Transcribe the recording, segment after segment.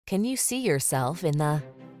Can you see yourself in the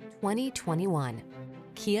 2021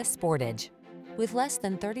 Kia Sportage? With less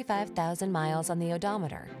than 35,000 miles on the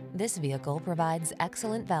odometer, this vehicle provides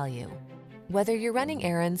excellent value. Whether you're running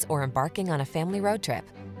errands or embarking on a family road trip,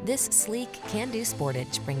 this sleek, can-do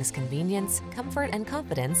Sportage brings convenience, comfort, and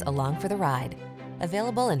confidence along for the ride.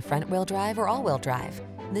 Available in front-wheel drive or all-wheel drive,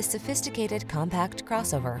 this sophisticated compact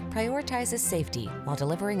crossover prioritizes safety while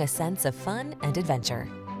delivering a sense of fun and adventure.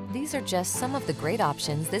 These are just some of the great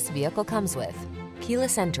options this vehicle comes with: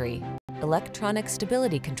 keyless entry, electronic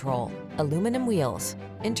stability control, aluminum wheels,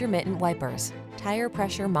 intermittent wipers, tire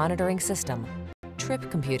pressure monitoring system,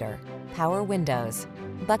 trip computer, power windows,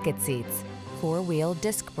 bucket seats, four-wheel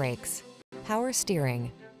disc brakes, power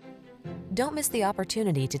steering. Don't miss the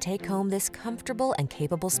opportunity to take home this comfortable and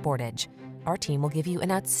capable Sportage. Our team will give you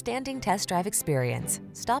an outstanding test drive experience.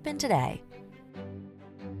 Stop in today.